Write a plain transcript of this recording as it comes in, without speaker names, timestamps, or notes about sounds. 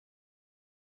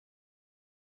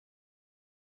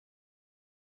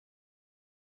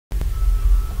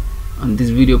On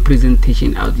this video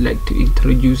presentation, I would like to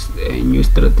introduce a new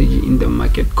strategy in the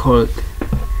market called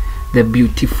the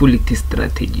beautifulity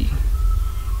strategy.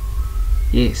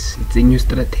 Yes, it's a new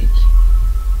strategy.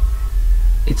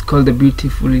 It's called the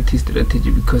beautifulity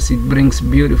strategy because it brings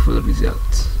beautiful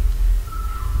results.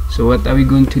 So what are we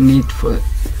going to need for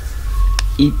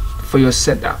it, for your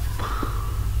setup?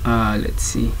 Let's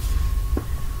see.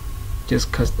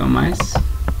 Just customize.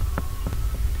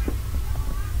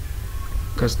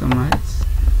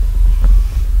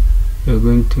 You're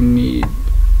going to need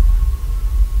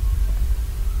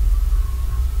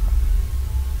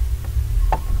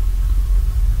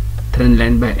trend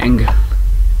line by angle.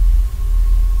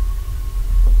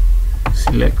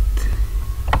 Select,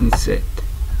 insert,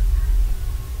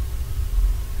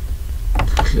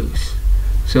 close.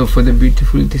 So for the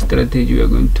beautifulity strategy, we are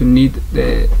going to need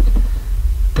the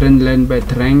trend line by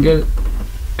triangle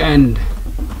and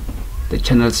the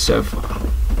channel surfer.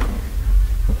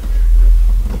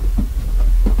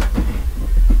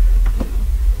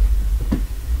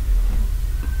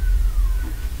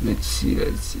 Let's see.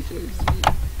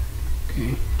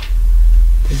 Okay,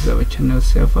 this is our channel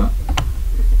surfer.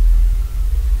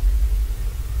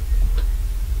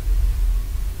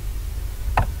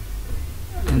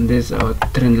 And there's our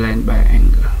trend line by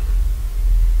angle.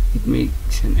 It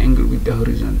makes an angle with the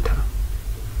horizontal.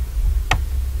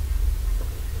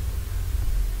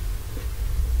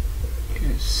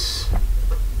 Yes.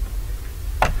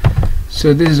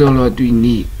 So this is all what we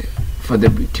need for the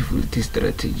beautifulity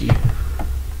strategy.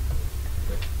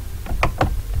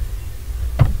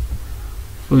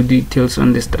 Full details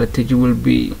on the strategy will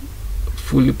be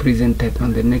fully presented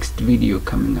on the next video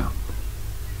coming up.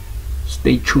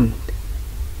 Stay tuned.